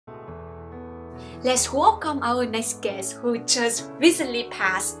Let's welcome our next guest who just recently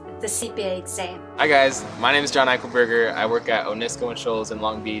passed the CPA exam. Hi guys, my name is John Eichelberger. I work at Onisco & Shoals in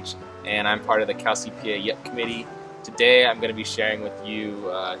Long Beach, and I'm part of the CalCPA YEP Committee. Today I'm going to be sharing with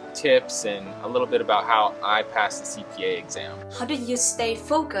you tips and a little bit about how I passed the CPA exam. How did you stay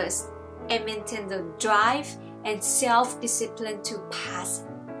focused and maintain the drive and self-discipline to pass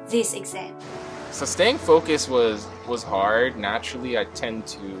this exam? So staying focused was hard. Naturally, I tend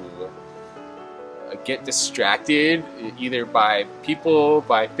to get distracted either by people,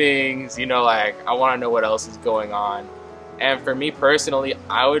 by things, like I want to know what else is going on. And for me personally,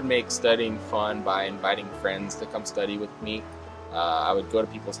 I would make studying fun by inviting friends to come study with me. I would go to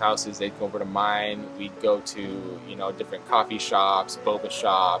people's houses, they'd come over to mine, we'd go to different coffee shops, boba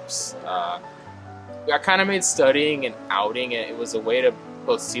shops. I kind of made studying an outing, and it was a way to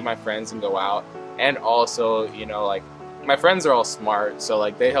both see my friends and go out, and also my friends are all smart, so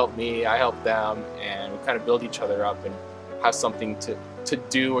they help me, I help them, and we kind of build each other up and have something to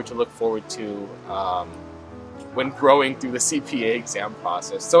do or to look forward to when growing through the CPA exam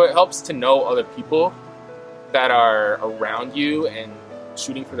process. So it helps to know other people that are around you and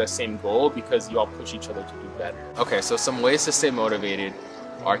shooting for the same goal, because you all push each other to do better. Okay, so some ways to stay motivated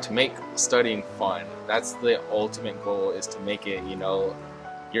are to make studying fun. That's the ultimate goal, is to make it,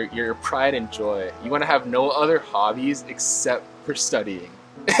 your pride and joy. You want to have no other hobbies except for studying.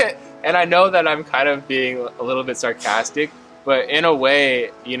 And I know that I'm kind of being a little bit sarcastic, but in a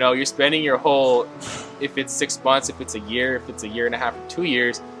way, you're spending your whole, if it's 6 months, if it's a year, if it's a year and a half or 2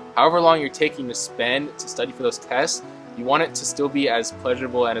 years, however long you're taking to spend to study for those tests, you want it to still be as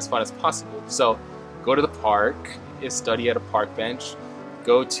pleasurable and as fun as possible. So go to the park, study at a park bench,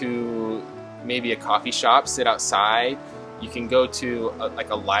 go to maybe a coffee shop, sit outside. You can go to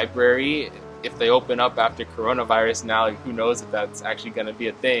a library if they open up after coronavirus now. Who knows if that's actually going to be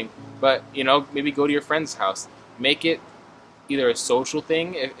a thing. But maybe go to your friend's house. Make it either a social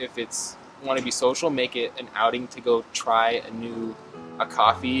thing if it's want to be social. Make it an outing to go try a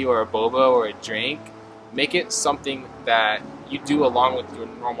coffee or a boba or a drink. Make it something that you do along with your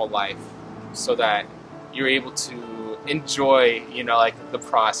normal life, so that you're able to enjoy the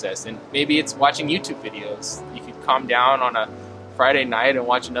process. And maybe it's watching YouTube videos. You could calm down on a Friday night and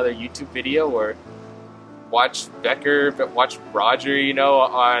watch another YouTube video, or watch Becker, watch Roger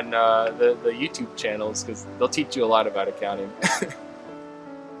on the YouTube channels, because they'll teach you a lot about accounting.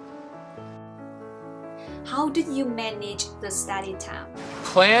 How did you manage the study time?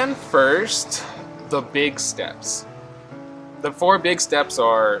 Plan first the big steps. The 4 big steps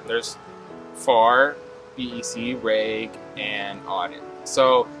are, there's FAR, BEC, Reg, and Audit.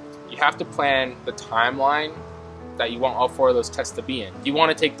 So you have to plan the timeline that you want all 4 of those tests to be in. You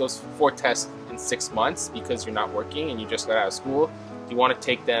want to take those 4 tests in 6 months because you're not working and you just got out of school. You want to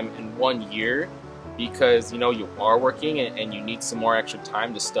take them in 1 year because you are working and you need some more extra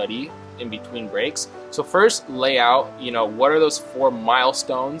time to study in between breaks. So first lay out what are those 4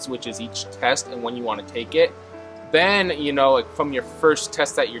 milestones, which is each test, and when you want to take it. Then, from your first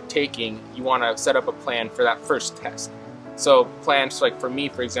test that you're taking, you want to set up a plan for that first test. So plans, for me,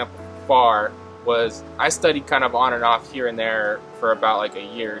 for example, FAR was, I studied kind of on and off here and there for about a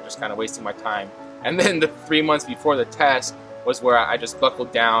year, just kind of wasting my time. And then the 3 months before the test was where I just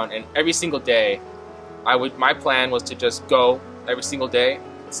buckled down, and every single day, my plan was to just go every single day,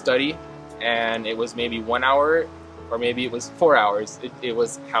 study, and it was maybe 1 hour, or maybe it was 4 hours. It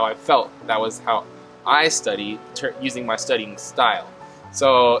was how I felt. That was how I studied, using my studying style.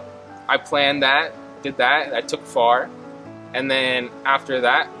 So I planned that, did that, I took FAR, and then after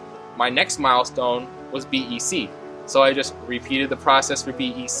that, my next milestone was BEC. So I just repeated the process for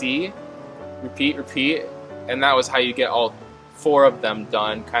BEC, repeat, and that was how you get all 4 of them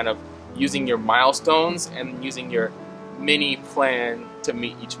done, kind of using your milestones and using your mini plan to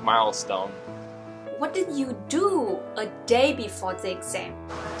meet each milestone. What did you do a day before the exam?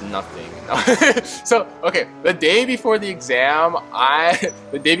 Nothing. No. So, okay, the day before the exam, I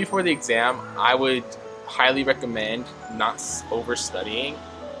would highly recommend not overstudying.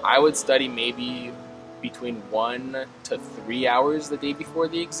 I would study maybe between 1 to 3 hours the day before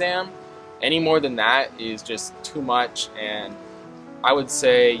the exam. Any more than that is just too much, and I would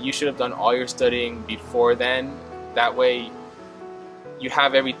say you should have done all your studying before then. That way you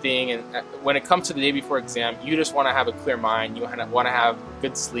have everything, and when it comes to the day before exam, you just want to have a clear mind. You want to have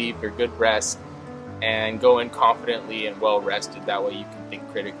good sleep or good rest and go in confidently and well rested. That way you can think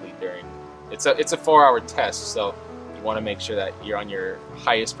critically during. It's a 4-hour test, so you want to make sure that you're on your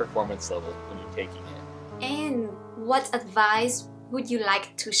highest performance level when you're taking it. And what advice would you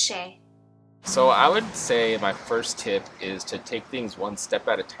like to share? So I would say my first tip is to take things one step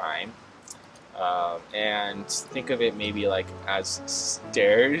at a time. And think of it maybe like as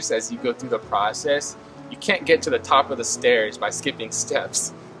stairs as you go through the process. You can't get to the top of the stairs by skipping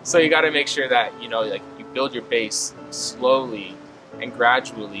steps. So you got to make sure that, you know, like you build your base slowly and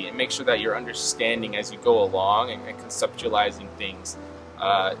gradually, and make sure that you're understanding as you go along and conceptualizing things.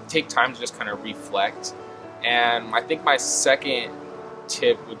 Take time to just kind of reflect. And I think my second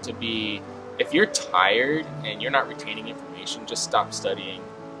tip would to be, if you're tired and you're not retaining information, just stop studying.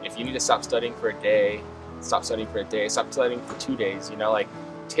 If you need to stop studying for a day, stop studying for a day, stop studying for 2 days, you know, like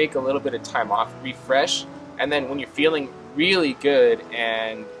take a little bit of time off, refresh, and then when you're feeling really good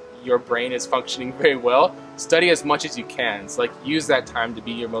and your brain is functioning very well, study as much as you can. So like use that time to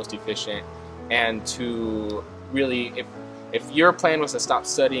be your most efficient, and to really, if your plan was to stop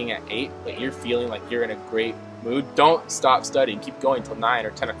studying at 8, but you're feeling like you're in a great mood, don't stop studying. Keep going till 9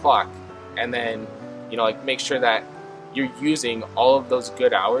 or 10 o'clock, and then, you know, like make sure that you're using all of those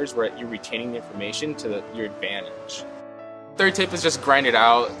good hours where you're retaining the information to your advantage. Third tip is just grind it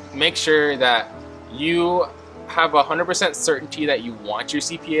out. Make sure that you have 100% certainty that you want your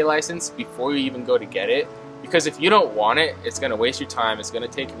CPA license before you even go to get it. Because if you don't want it, it's going to waste your time, it's going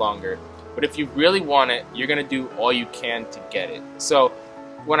to take longer. But if you really want it, you're going to do all you can to get it. So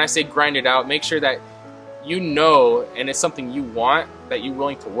when I say grind it out, make sure that you know, and it's something you want, that you're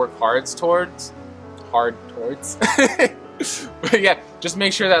willing to work hard towards. But yeah, just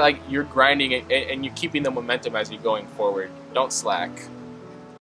make sure that like you're grinding it and you're keeping the momentum as you're going forward. Don't slack.